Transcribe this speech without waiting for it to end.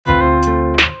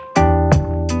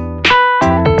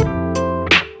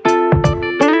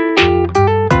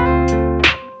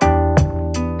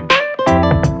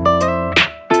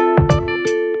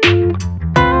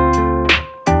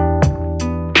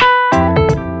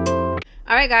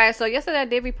Alright guys, so yesterday I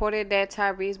did reported that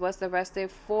Tyrese was arrested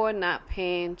for not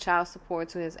paying child support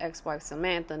to his ex-wife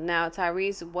Samantha. Now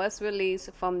Tyrese was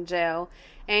released from jail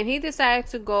and he decided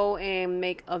to go and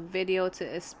make a video to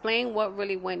explain what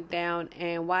really went down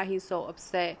and why he's so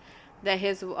upset that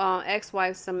his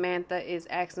ex-wife Samantha is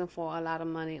asking for a lot of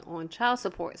money on child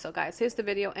support. So guys, here's the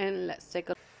video and let's take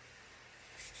a look.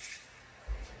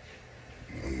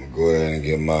 I'm gonna go ahead and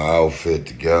get my outfit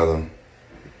together.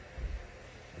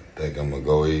 I think I'm gonna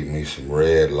go eat me some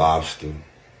Red Lobster.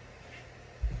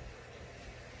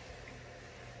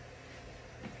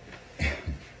 I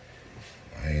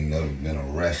ain't never been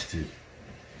arrested,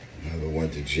 never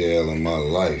went to jail in my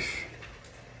life.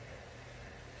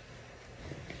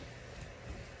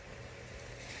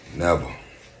 Never.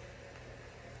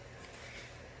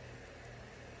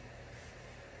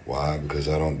 Why? Because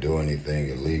I don't do anything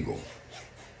illegal.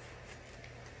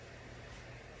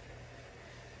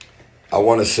 I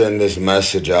want to send this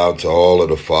message out to all of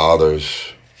the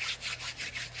fathers.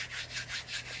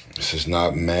 This is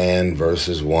not man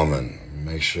versus woman.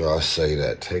 Make sure I say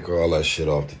that. Take all that shit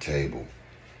off the table.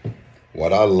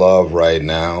 What I love right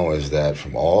now is that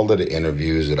from all of the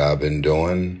interviews that I've been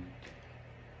doing,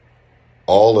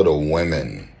 all of the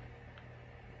women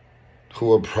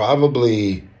who are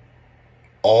probably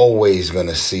always going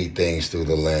to see things through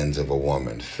the lens of a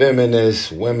woman,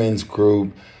 feminists, women's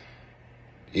group,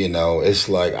 you know, it's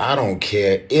like, I don't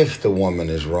care if the woman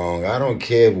is wrong. I don't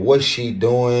care what she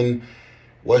doing,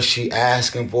 what she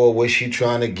asking for, what she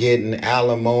trying to get in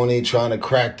alimony, trying to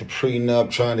crack the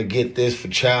prenup, trying to get this for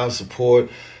child support.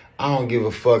 I don't give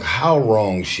a fuck how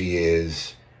wrong she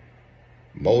is.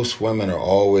 Most women are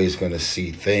always going to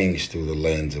see things through the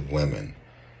lens of women.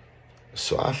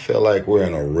 So I feel like we're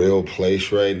in a real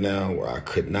place right now where I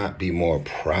could not be more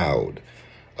proud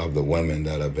of the women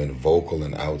that have been vocal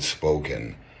and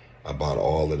outspoken about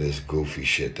all of this goofy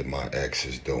shit that my ex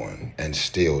is doing and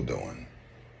still doing.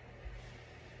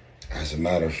 As a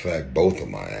matter of fact, both of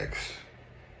my ex.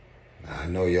 Now, I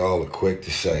know y'all are quick to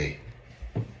say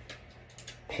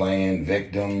playing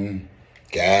victim,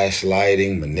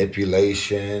 gaslighting,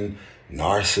 manipulation,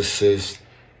 narcissist.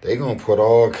 They gonna put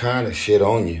all kind of shit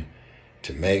on you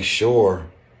to make sure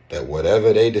that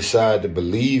whatever they decide to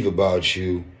believe about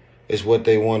you is what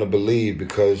they want to believe,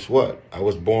 because what? I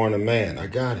was born a man. I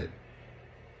got it.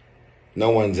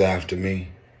 No one's after me.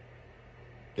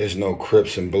 There's no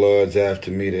Crips and Bloods after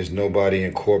me. There's nobody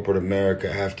in corporate America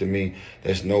after me.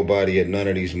 There's nobody at none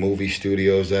of these movie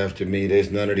studios after me. There's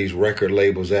none of these record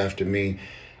labels after me.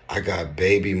 I got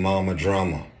baby mama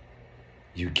drama.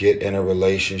 You get in a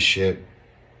relationship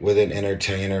with an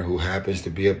entertainer who happens to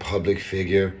be a public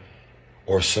figure,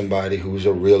 or somebody who's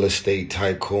a real estate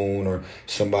tycoon, or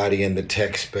somebody in the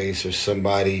tech space, or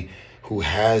somebody who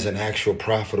has an actual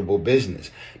profitable business.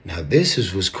 Now, this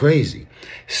is what's crazy.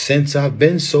 Since I've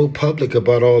been so public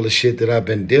about all the shit that I've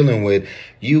been dealing with,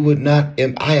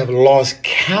 I have lost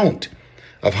count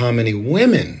of how many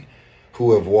women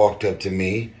who have walked up to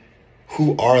me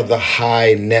who are the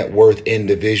high net worth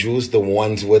individuals, the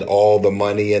ones with all the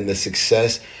money and the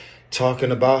success,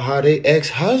 talking about how their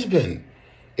ex-husband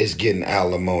is getting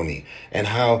alimony and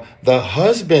how the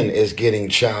husband is getting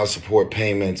child support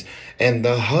payments and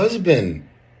the husband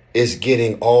is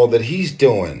getting all that he's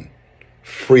doing,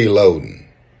 freeloading.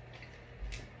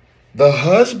 The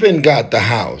husband got the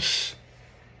house.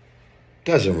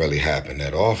 Doesn't really happen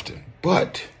that often,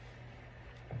 but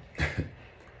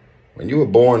when you were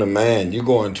born a man, you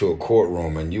go into a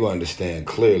courtroom and you understand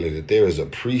clearly that there is a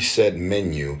preset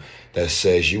menu that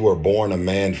says you were born a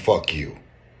man, fuck you.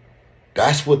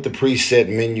 That's what the preset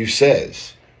menu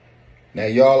says. Now,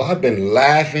 y'all, I've been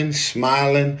laughing,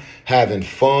 smiling, having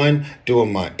fun,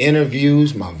 doing my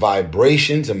interviews, my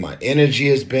vibrations and my energy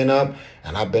has been up,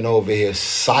 and I've been over here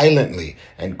silently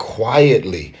and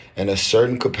quietly in a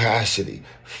certain capacity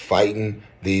fighting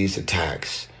these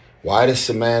attacks. Why does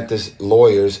Samantha's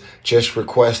lawyers just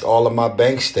request all of my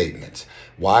bank statements?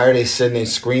 Why are they sending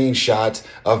screenshots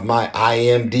of my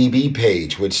IMDb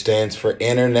page, which stands for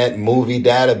Internet Movie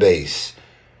Database?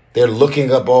 They're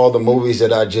looking up all the movies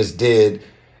that I just did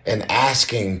and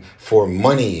asking for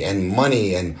money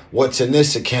and what's in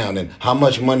this account and how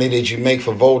much money did you make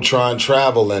for Voltron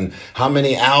Travel and how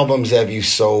many albums have you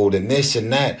sold and this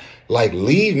and that. Like,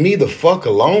 leave me the fuck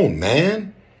alone,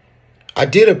 man. I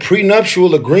did a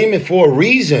prenuptial agreement for a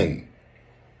reason.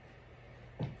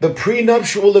 The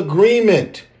prenuptial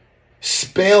agreement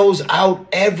spells out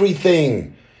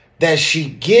everything that she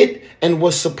get and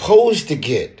was supposed to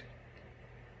get.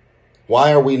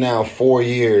 Why are we now 4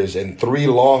 years and 3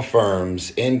 law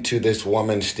firms into this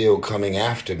woman still coming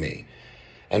after me?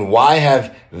 And why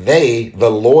have they, the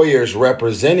lawyers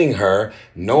representing her,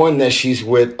 knowing that she's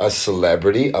with a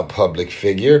celebrity, a public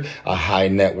figure, a high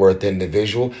net worth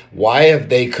individual, why have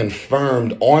they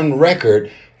confirmed on record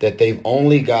that they've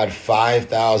only got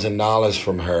 $5,000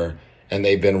 from her and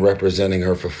they've been representing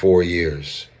her for 4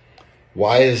 years?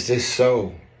 Why is this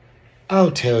so?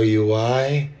 I'll tell you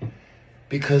why.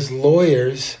 Because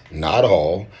lawyers, not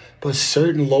all, but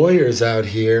certain lawyers out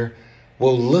here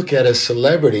will look at a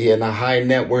celebrity and a high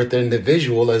net worth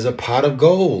individual as a pot of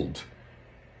gold.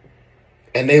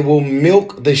 And they will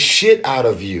milk the shit out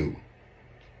of you.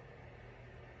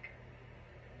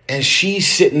 And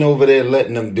she's sitting over there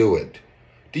letting them do it.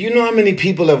 Do you know how many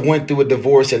people have went through a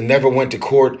divorce and never went to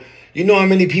court? You know how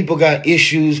many people got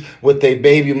issues with their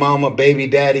baby mama, baby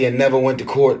daddy, and never went to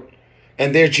court?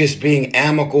 And they're just being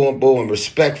amicable and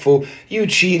respectful. You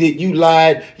cheated, you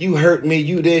lied, you hurt me,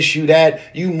 you this, you that.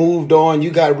 You moved on,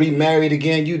 you got remarried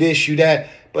again, you this, you that.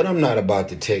 But I'm not about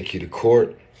to take you to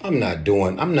court. I'm not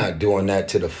doing that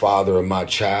to the father of my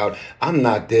child. I'm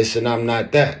not this and I'm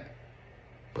not that.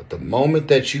 But the moment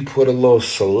that you put a little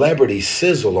celebrity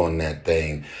sizzle on that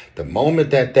thing, the moment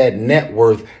that that net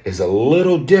worth is a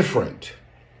little different,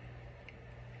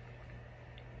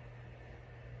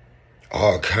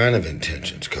 all kind of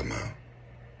intentions come out.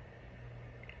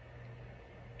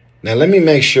 Now, let me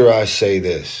make sure I say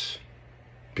this,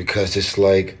 because it's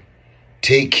like,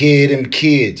 take care of them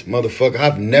kids. Motherfucker,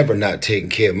 I've never not taken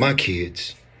care of my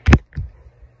kids.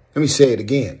 Let me say it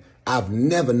again. I've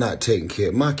never not taken care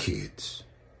of my kids.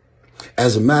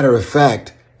 As a matter of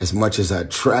fact, as much as I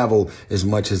travel, as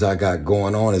much as I got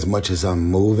going on, as much as I'm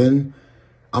moving,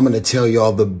 I'm going to tell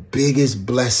y'all the biggest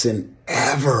blessing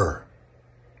ever.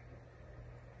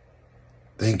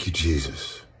 Thank you,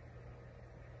 Jesus.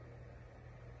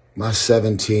 My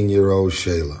 17-year-old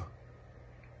Shayla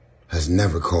has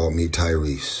never called me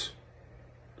Tyrese.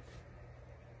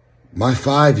 My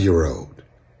 5-year-old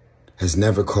has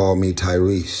never called me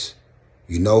Tyrese.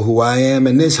 You know who I am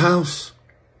in this house?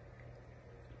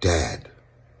 Dad.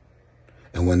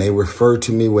 And when they refer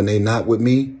to me when they not with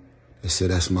me, they say,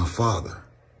 that's my father.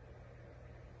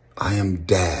 I am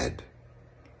Dad.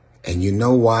 And you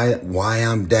know why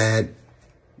I'm Dad?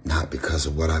 Not because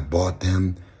of what I bought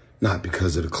them, not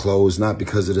because of the clothes, not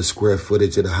because of the square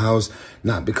footage of the house,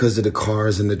 not because of the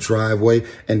cars in the driveway,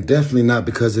 and definitely not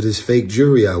because of this fake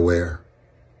jewelry I wear.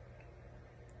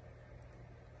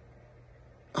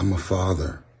 I'm a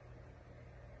father.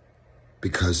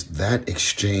 Because that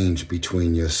exchange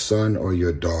between your son or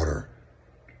your daughter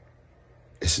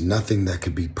is nothing that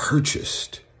could be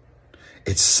purchased.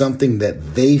 It's something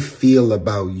that they feel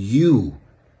about you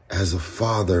as a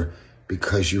father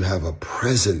because you have a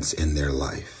presence in their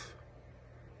life.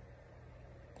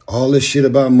 All this shit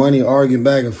about money, arguing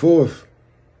back and forth,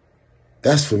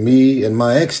 that's for me and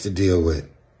my ex to deal with.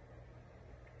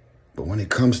 But when it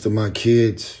comes to my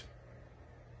kids,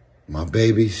 my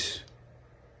babies,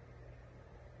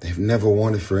 they've never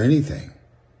wanted for anything.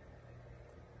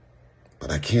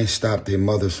 But I can't stop their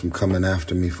mothers from coming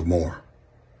after me for more.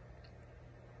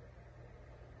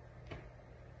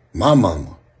 My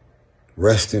mama,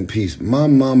 rest in peace. My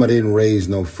mama didn't raise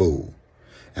no fool.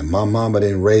 And my mama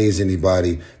didn't raise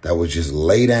anybody that would just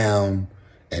lay down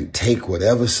and take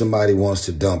whatever somebody wants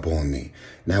to dump on me.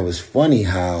 Now, it's funny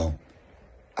how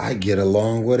I get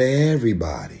along with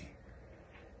everybody.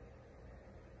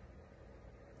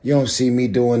 You don't see me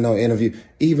doing no interview.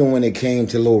 Even when it came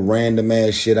to little random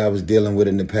ass shit I was dealing with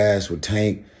in the past with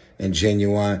Tank and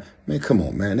Genuine. Man, come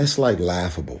on, man. That's like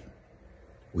laughable.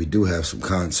 We do have some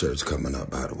concerts coming up,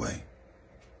 by the way,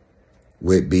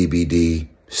 with BBD,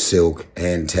 Silk,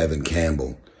 and Tevin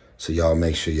Campbell. So y'all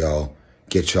make sure y'all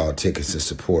get y'all tickets to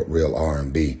support real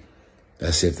R&B.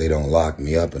 That's if they don't lock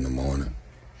me up in the morning.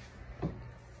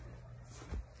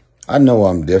 I know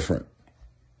I'm different.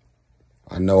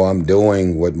 I know I'm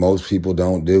doing what most people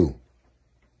don't do.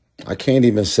 I can't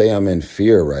even say I'm in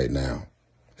fear right now.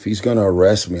 If he's going to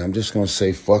arrest me, I'm just going to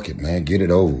say, fuck it, man, get it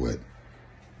over with.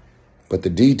 But the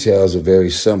details are very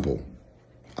simple.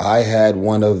 I had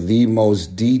one of the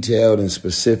most detailed and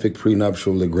specific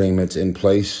prenuptial agreements in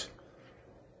place.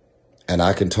 And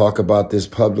I can talk about this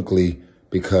publicly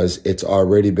because it's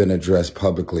already been addressed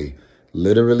publicly.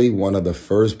 Literally one of the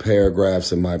first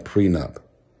paragraphs in my prenup.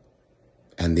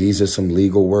 And these are some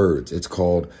legal words. It's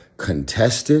called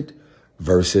contested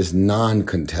versus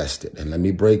non-contested. And let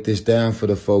me break this down for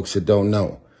the folks that don't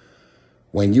know.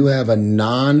 When you have a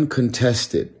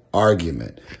non-contested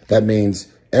argument, that means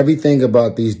everything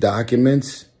about these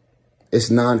documents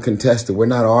is non-contested. We're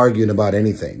not arguing about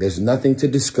anything. There's nothing to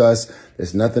discuss.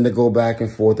 There's nothing to go back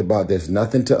and forth about. There's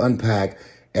nothing to unpack.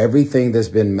 Everything that's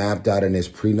been mapped out in this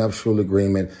prenuptial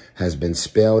agreement has been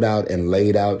spelled out and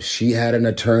laid out. She had an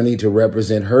attorney to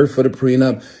represent her for the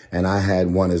prenup, and I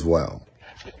had one as well.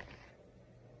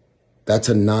 That's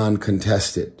a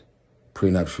non-contested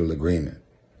prenuptial agreement.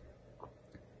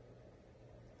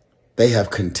 They have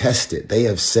contested. They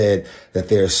have said that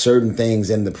there are certain things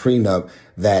in the prenup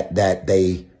that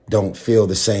they don't feel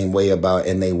the same way about,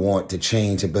 and they want to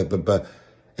change it.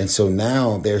 And so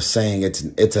now they're saying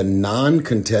it's a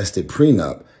non-contested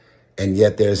prenup, and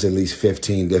yet there's at least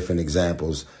 15 different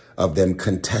examples of them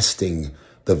contesting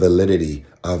the validity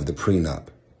of the prenup.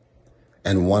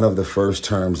 And one of the first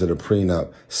terms of the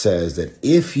prenup says that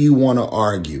if you want to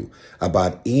argue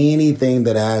about anything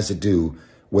that has to do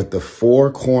with the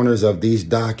four corners of these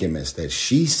documents that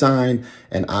she signed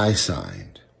and I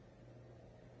signed,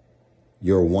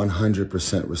 you're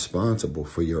 100% responsible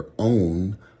for your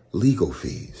own legal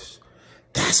fees.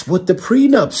 That's what the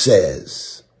prenup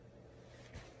says.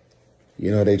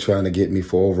 You know, they trying to get me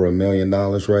for over $1 million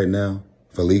right now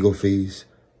for legal fees.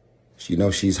 You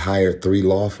know, she's hired 3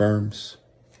 law firms.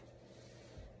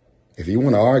 If you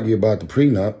want to argue about the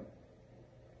prenup,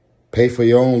 pay for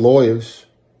your own lawyers.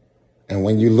 And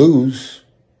when you lose,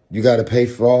 you got to pay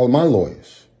for all of my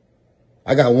lawyers.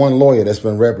 I got one lawyer that's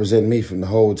been representing me from the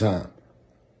whole time.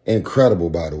 Incredible,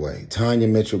 by the way. Tanya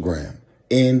Mitchell-Graham.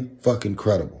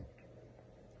 In-fucking-credible.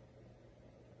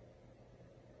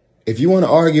 If you want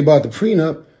to argue about the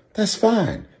prenup, that's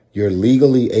fine. You're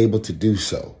legally able to do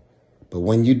so. But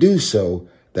when you do so,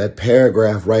 that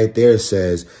paragraph right there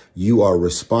says you are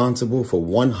responsible for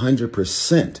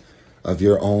 100% of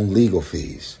your own legal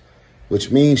fees,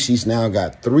 which means she's now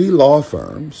got 3 law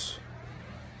firms.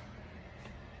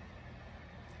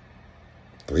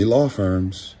 3 law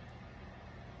firms,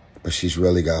 but she's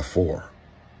really got 4.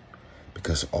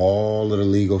 Because all of the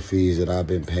legal fees that I've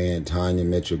been paying Tanya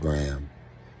Mitchell-Graham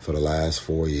for the last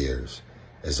 4 years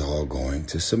is all going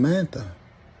to Samantha.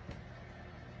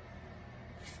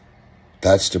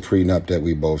 That's the prenup that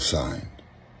we both signed.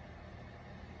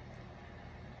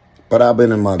 But I've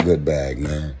been in my good bag,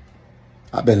 man.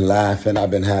 I've been laughing. I've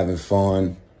been having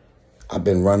fun. I've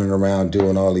been running around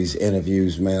doing all these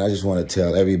interviews, man. I just want to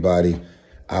tell everybody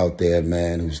out there,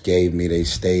 man, who's gave me their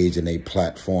stage and their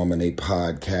platform and their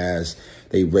podcast,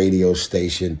 their radio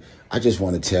station. I just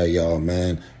want to tell y'all,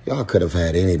 man, y'all could have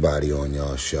had anybody on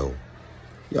y'all show.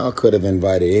 Y'all could have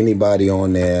invited anybody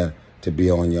on there to be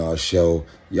on y'all show.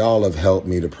 Y'all have helped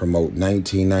me to promote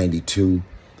 1992.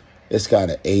 It's got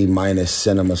an A-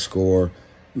 cinema score.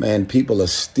 Man, people are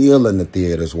still in the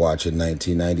theaters watching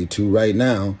 1992 right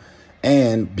now.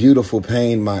 And Beautiful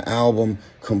Pain, my album,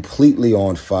 completely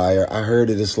on fire. I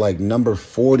heard it's like number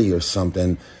 40 or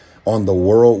something on the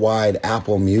worldwide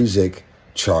Apple Music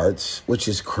charts, which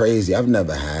is crazy. I've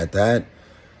never had that.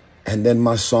 And then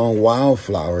my song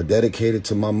Wildflower, dedicated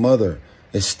to my mother,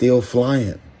 is still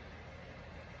flying.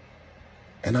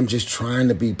 And I'm just trying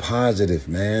to be positive,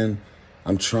 man.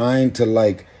 I'm trying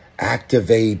to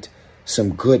activate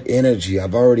some good energy.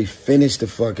 I've already finished the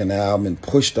fucking album and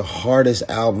pushed the hardest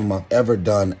album I've ever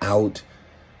done out.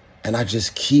 And I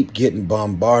just keep getting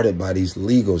bombarded by these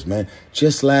legals, man.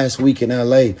 Just last week in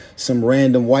LA, some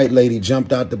random white lady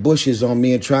jumped out the bushes on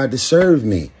me and tried to serve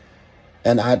me.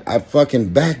 And I fucking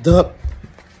backed up.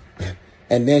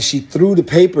 And then she threw the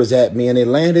papers at me and they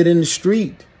landed in the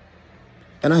street.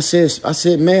 And I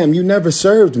said, ma'am, you never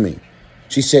served me.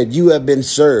 She said, you have been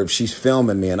served. She's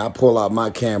filming me. And I pull out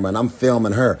my camera and I'm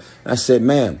filming her. And I said,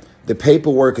 ma'am, the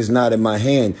paperwork is not in my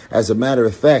hand. As a matter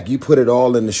of fact, you put it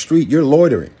all in the street. You're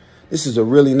loitering. This is a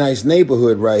really nice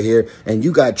neighborhood right here. And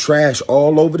you got trash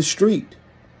all over the street.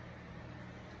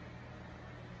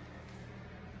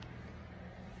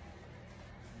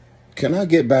 Can I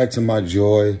get back to my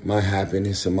joy, my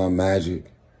happiness, and my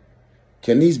magic?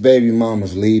 Can these baby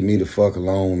mamas leave me the fuck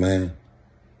alone, man?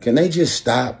 Can they just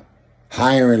stop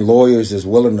hiring lawyers that's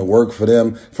willing to work for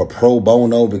them for pro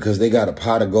bono because they got a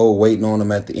pot of gold waiting on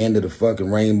them at the end of the fucking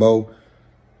rainbow?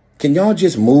 Can y'all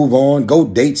just move on? Go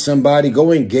date somebody,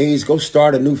 go engage, go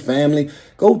start a new family.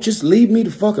 Go just leave me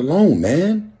the fuck alone,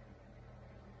 man.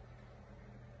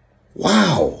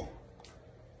 Wow.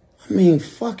 I mean,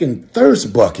 fucking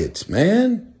thirst buckets,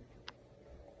 man.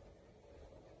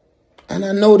 And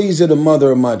I know these are the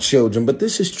mother of my children, but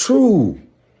this is true.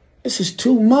 This is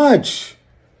too much.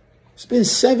 It's been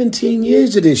 17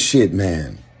 years of this shit,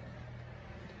 man.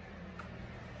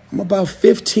 I'm about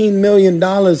 $15 million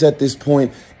at this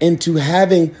point into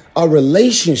having a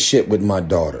relationship with my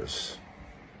daughters.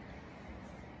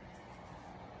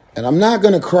 And I'm not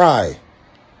going to cry.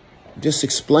 I'm just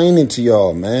explaining to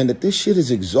y'all, man, that this shit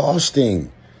is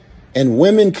exhausting. And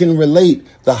women can relate,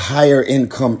 the higher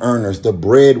income earners, the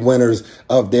breadwinners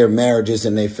of their marriages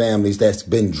and their families that's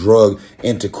been drugged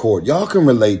into court. Y'all can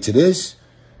relate to this.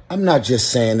 I'm not just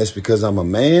saying this because I'm a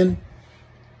man.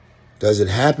 Does it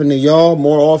happen to y'all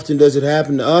more often? Does it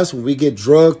happen to us when we get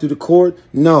drugged through the court?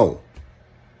 No.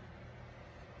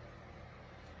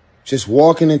 Just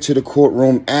walking into the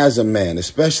courtroom as a man,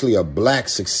 especially a black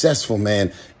successful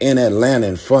man in Atlanta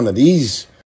in front of these.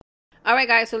 All right,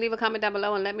 guys, so leave a comment down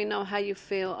below and let me know how you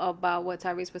feel about what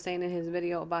Tyrese was saying in his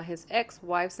video about his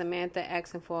ex-wife, Samantha,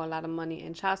 asking for a lot of money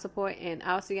in child support. And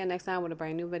I'll see you next time with a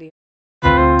brand new video.